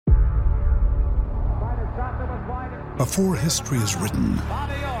Before history is written,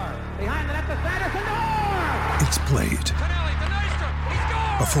 it's played.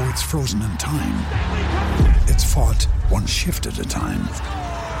 Before it's frozen in time, it's fought one shift at a time.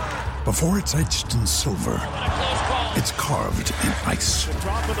 Before it's etched in silver, it's carved in ice.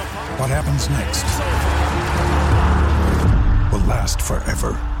 What happens next will last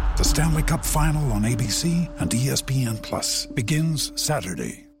forever. The Stanley Cup Final on ABC and ESPN Plus begins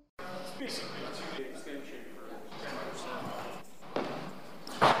Saturday.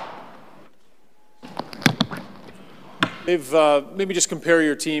 Dave, maybe just compare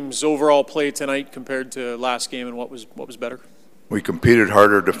your team's overall play tonight compared to last game and what was better? We competed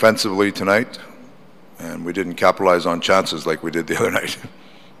harder defensively tonight, and we didn't capitalize on chances like we did the other night.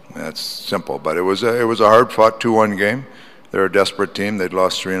 That's simple, but it was a hard-fought 2-1 game. They're a desperate team. They'd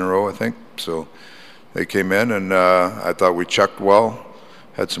lost 3 in a row, I think. So they came in, and I thought we checked well,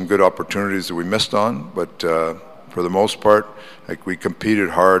 had some good opportunities that we missed on, but for the most part, like, we competed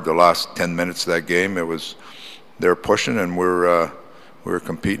hard the last 10 minutes of that game. They're pushing, and we're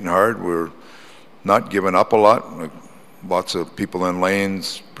competing hard. We're not giving up a lot. Like, lots of people in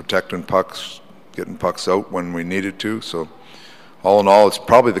lanes, protecting pucks, getting pucks out when we needed to. So all in all, it's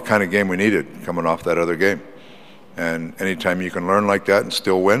probably the kind of game we needed coming off that other game. And anytime you can learn like that and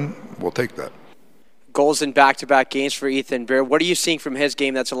still win, we'll take that. Goals in back-to-back games for Ethan Bear. What are you seeing from his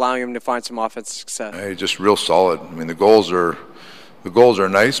game that's allowing him to find some offensive success? Hey, just real solid. I mean, the goals are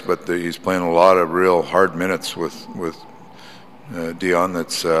nice, but he's playing a lot of real hard minutes with Dion.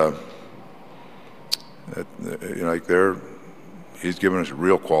 He's giving us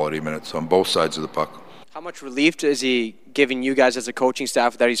real quality minutes on both sides of the puck. How much relief is he giving you guys as a coaching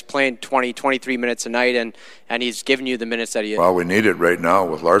staff that he's playing 20, 23 minutes a night and he's giving you the minutes that he is? Well, we need it right now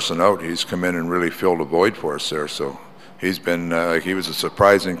with Larson out. He's come in and really filled a void for us there. So he's been he was a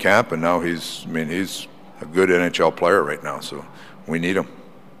surprise in camp, and now he's a good NHL player right now. So we need him.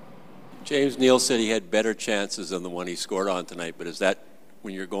 James Neal said he had better chances than the one he scored on tonight, but is that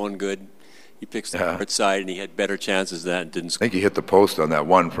when you're going good, he picks the hard side and he had better chances than that and didn't score? I think he hit the post on that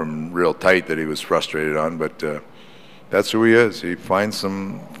one from real tight that he was frustrated on, but that's who he is. He finds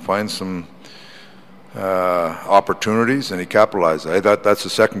some opportunities and he capitalized. I thought that's the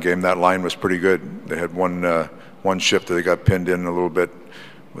second game. That line was pretty good. They had one shift that they got pinned in a little bit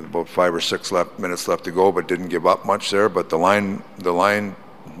with about 5 or 6 minutes left to go, but didn't give up much there. But the line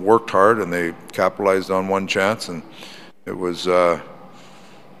worked hard and they capitalized on one chance, and it was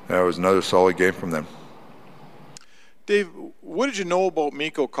another solid game from them. Dave, what did you know about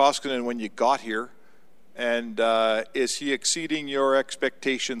Mikko Koskinen when you got here, and is he exceeding your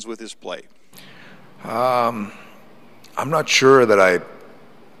expectations with his play? I'm not sure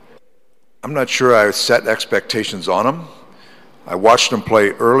I set expectations on him. I watched him play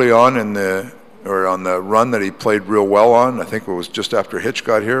early on on the run that he played real well on. I think it was just after Hitch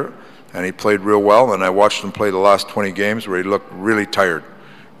got here, and he played real well. And I watched him play the last 20 games where he looked really tired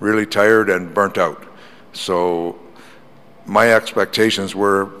and burnt out. So my expectations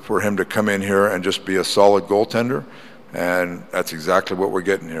were for him to come in here and just be a solid goaltender, and that's exactly what we're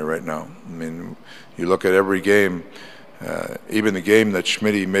getting here right now. I mean, you look at every game, even the game that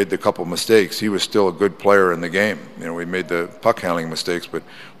Schmidt made the couple mistakes, he was still a good player in the game. You know, we made the puck handling mistakes, but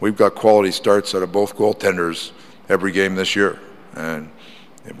we've got quality starts out of both goaltenders every game this year. And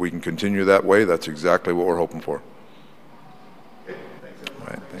if we can continue that way, that's exactly what we're hoping for.